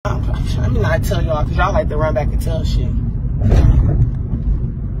Let me not tell y'all, because y'all like to run back and tell shit.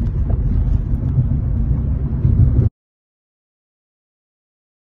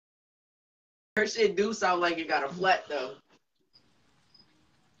 Her shit do sound like it got a flat, though.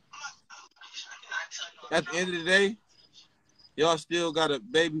 At the end of the day, y'all still got a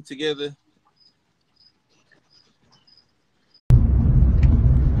baby together.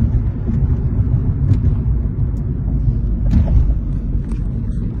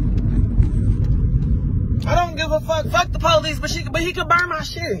 I don't give a fuck. Fuck the police, but he could burn my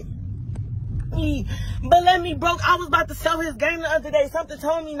shit. But let me broke. I was about to sell his game the other day. Something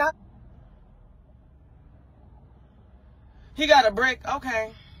told me not. He got a brick.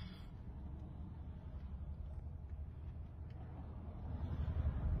 Okay.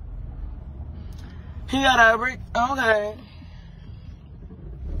 He got a brick. Okay.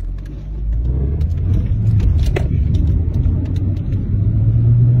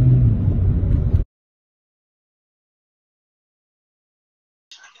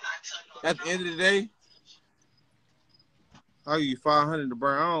 At the end of the day, I'll give you $500 to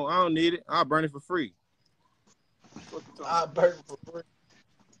burn. I don't need it. I'll burn it for free. I'll burn it for free.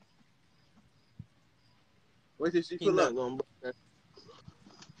 Wait till she He pull not up. gonna burn that.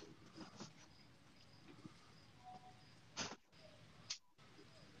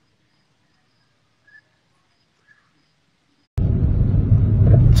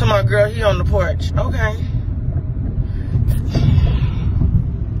 To my girl, he on the porch. Okay.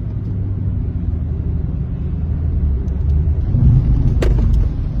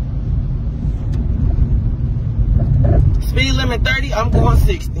 Speed limit 30, I'm going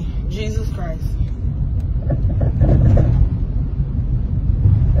 60. Jesus Christ.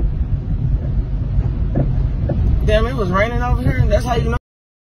 Damn, it was raining over here. That's how you know.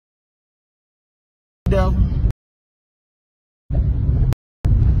 Devil.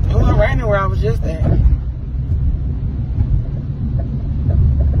 It wasn't raining where I was just at.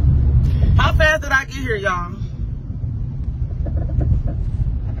 How fast did I get here, y'all?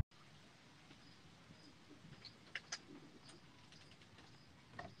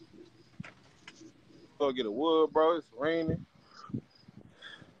 Go get a wood, bro. It's raining. I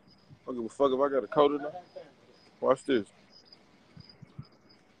don't give a fuck if I got a coat or not. Watch this.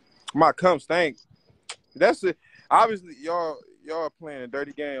 My cum stink. That's it. Obviously, y'all playing a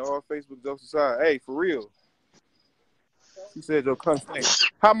dirty game. All Facebook jokes aside. Hey, for real. She said your cum stink.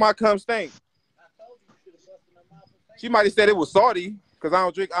 How my cum stink? She might have said it was salty because I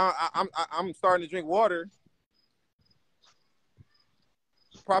don't drink. I'm starting to drink water.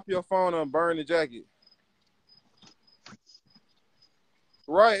 Prop your phone on, burn the jacket.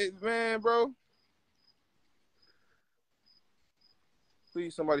 Right, man, bro.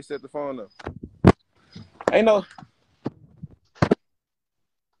 Please, somebody set the phone up. Ain't no.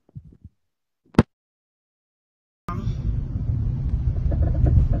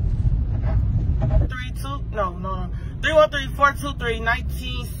 No.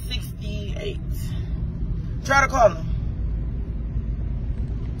 313-423-1968. Try to call him.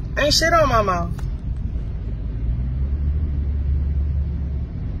 Ain't shit on my mouth.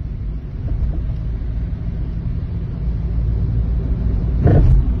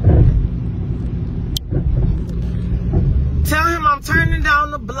 Tell him I'm turning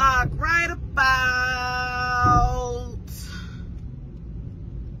down the block right about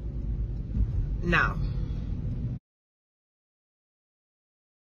now.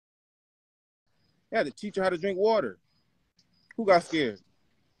 I had to teach her how to drink water. Who got scared?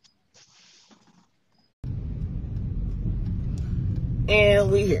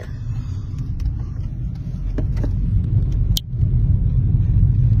 And we here.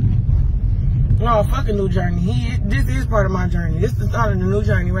 No, fuck a new journey. This is part of my journey. This is the start of the new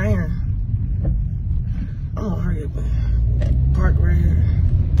journey right here. I'm gonna hurry up and park right here.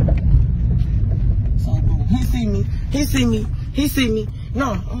 So boom. He see me. He see me. He see me.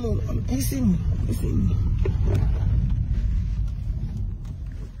 No, he see me. He see me.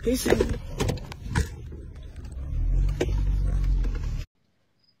 He see me.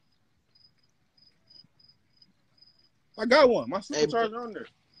 I got one. My supercharger on there.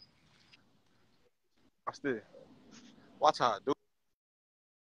 I still. Watch how I do.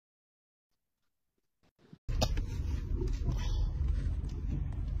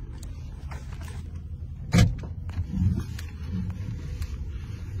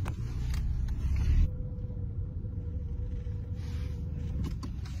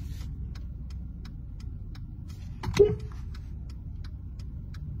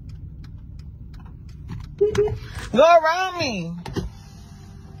 Go around me.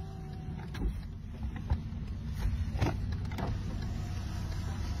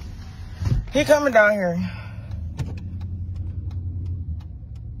 He coming down here.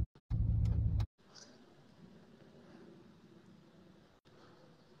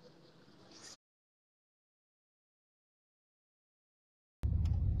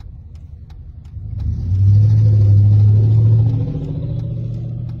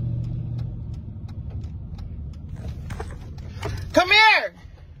 Come here,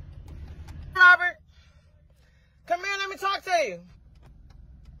 Robert. Come here, let me talk to you.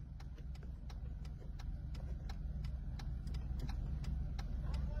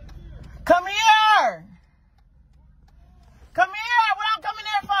 Come here. Come here. What I'm coming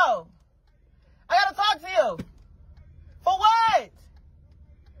here for? I gotta talk to you. For what?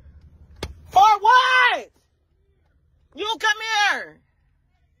 For what? You come here.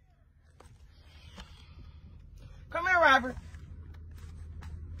 Come here, Robert.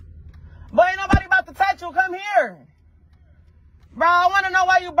 But ain't nobody about to touch you. Come here. Bro, I want to know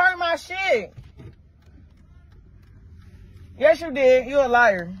why you burnt my shit. Yes, you did. You a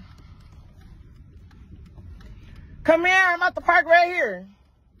liar. Come here. I'm at the park right here.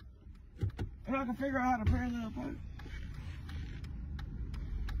 If I can figure out how to parallel park.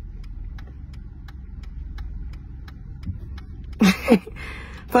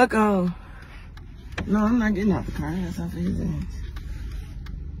 Fuck off. No, I'm not getting out the car. That's off of his ass.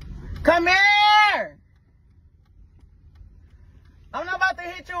 Come here! I'm not about to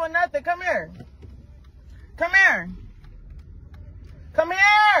hit you or nothing. Come here. Come here. Come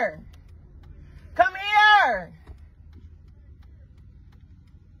here. Come here.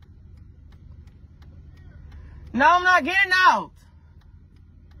 No, I'm not getting out.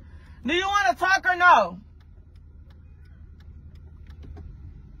 Do you want to talk or no?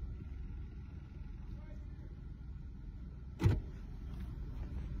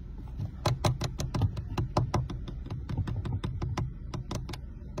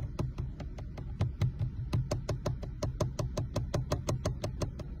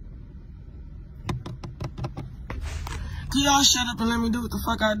 Can y'all shut up and let me do what the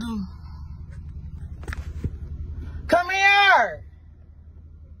fuck I do? Come here!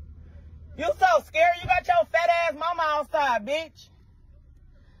 You so scared, you got your fat ass mama outside, bitch.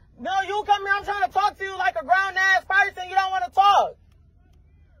 No, you come here, I'm trying to talk to you like a grown ass person, you don't want to talk.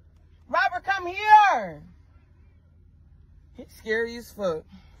 Robert, come here. He's scary as fuck.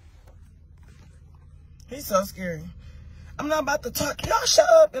 He's so scary. I'm not about to talk. Can y'all shut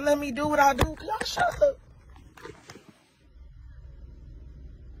up and let me do what I do? Can y'all shut up?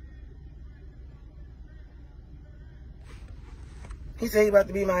 He said he about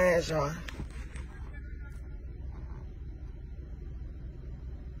to beat my ass, y'all.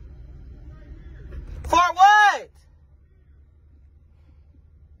 For what?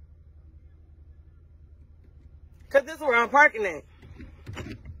 Because this is where I'm parking at.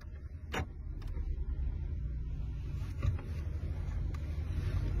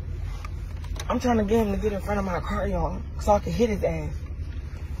 I'm trying to get him to get in front of my car, y'all, so I can hit his ass.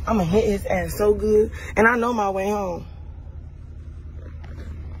 I'm going to hit his ass so good, and I know my way home.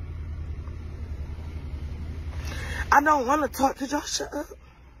 I don't want to talk. Could y'all shut up?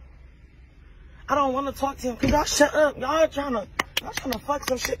 I don't want to talk to him. Could y'all shut up? Y'all trying to fuck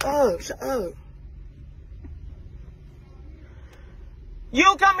some shit up. Shut up.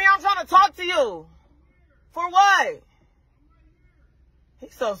 You come here. I'm trying to talk to you. For what?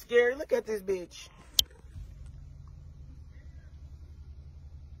 He's so scary. Look at this bitch.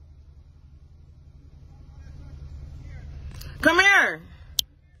 Come here.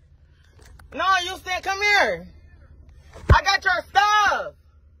 No, you stand. Come here. I got your stuff.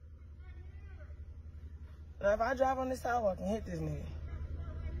 Now, if I drive on this sidewalk and hit this nigga.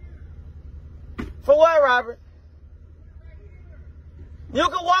 For what, Robert? You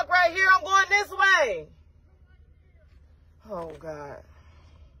can walk right here. I'm going this way. Oh, God.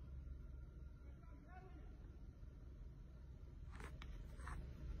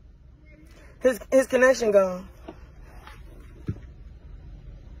 His connection gone.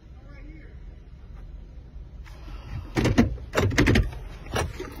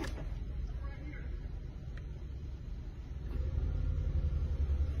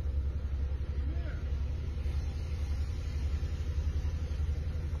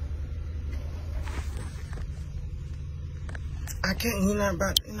 I can't, you're not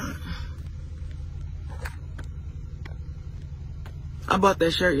about, you're not. I bought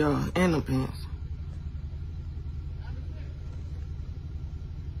that shirt, y'all, and them pants.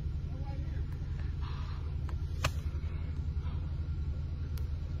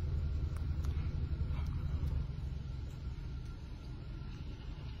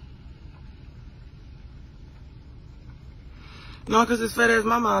 No, because his fat ass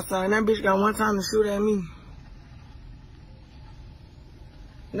mama outside. And that bitch got one time to shoot at me.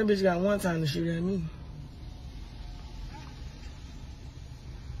 That bitch got one time to shoot at me.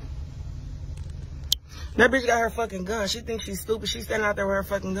 That bitch got her fucking gun. She thinks she's stupid. She's standing out there with her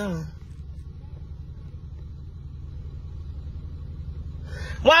fucking gun.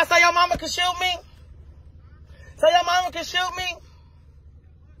 Why say your mama can shoot me? Say your mama can shoot me?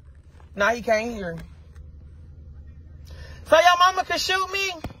 Nah, he can't hear. Say your mama can shoot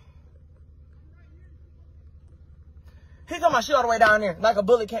me? He talking about shoot all the way down there. Like a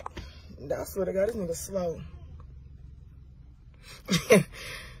bullet can't. I swear to God, this nigga slow.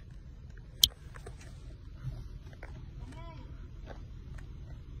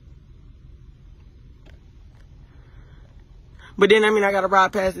 But then, I mean, I gotta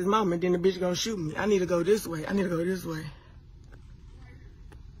ride past his mama, and then the bitch gonna shoot me. I need to go this way. I need to go this way.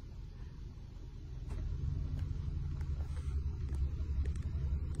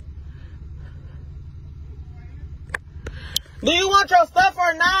 Do you want your stuff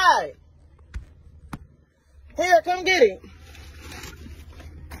or not? Here, come get it.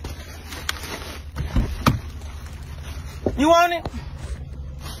 You want it?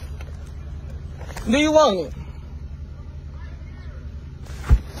 Do you want it?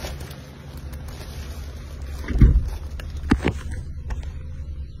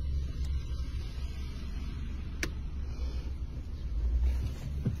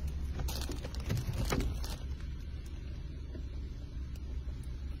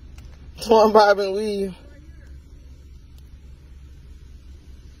 Come on, Bob, and leave.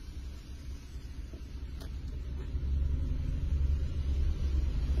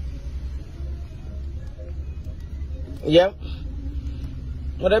 Yep.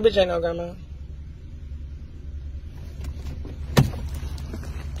 Well, that bitch ain't no grandma.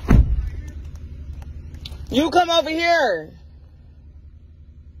 You come over here.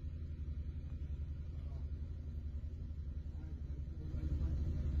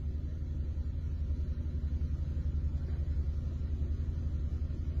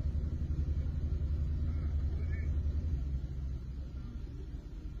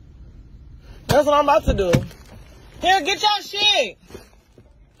 That's what I'm about to do. Here, get your shit.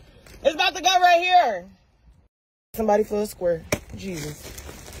 It's about to go right here. Somebody for a square. Jesus.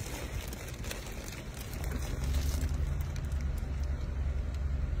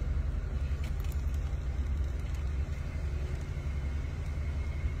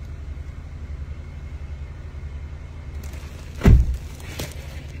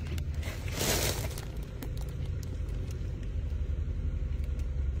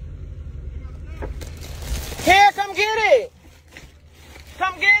 Here, come get it.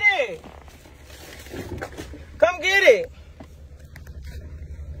 Come get it. Come get it.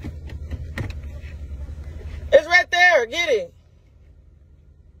 It's right there. Get it.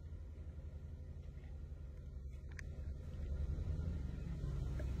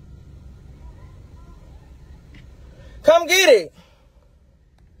 Come get it.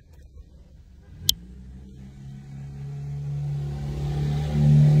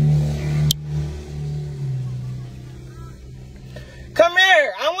 Come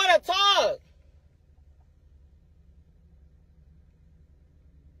here. I want to talk.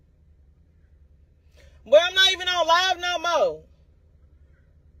 Boy, I'm not even on live no more.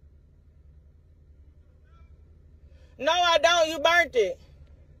 No, I don't. You burnt it.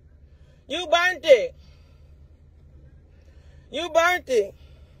 You burnt it. You burnt it.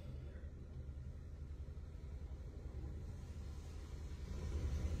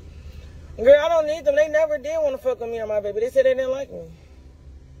 Girl, I don't need them. They never did want to fuck with me or my baby. They said they didn't like me.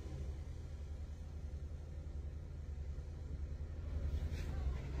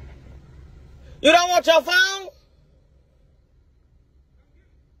 You don't want your phone?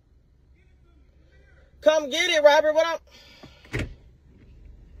 Come get it, Robert. What up?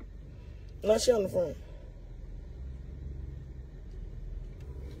 No, she on the phone.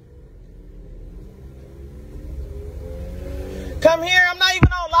 Come here. I'm not even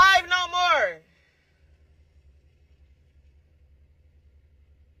on live no more.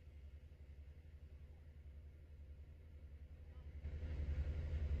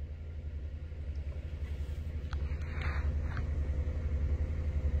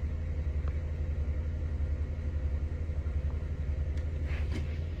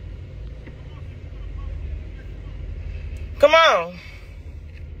 Come on.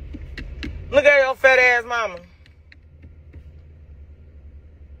 Look at your fat ass mama.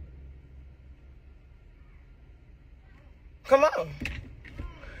 Come on.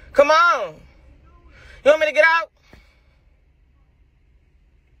 Come on. You want me to get out?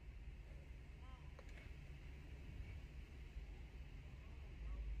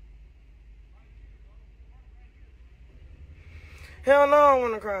 Hell no, I don't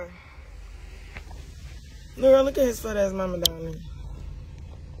want to cry. Look at his fat ass mama down there.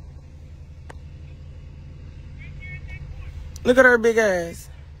 Look at her big ass.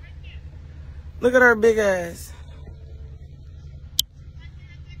 Look at her big ass.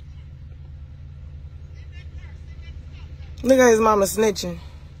 Look at his mama snitching.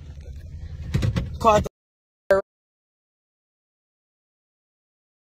 Caught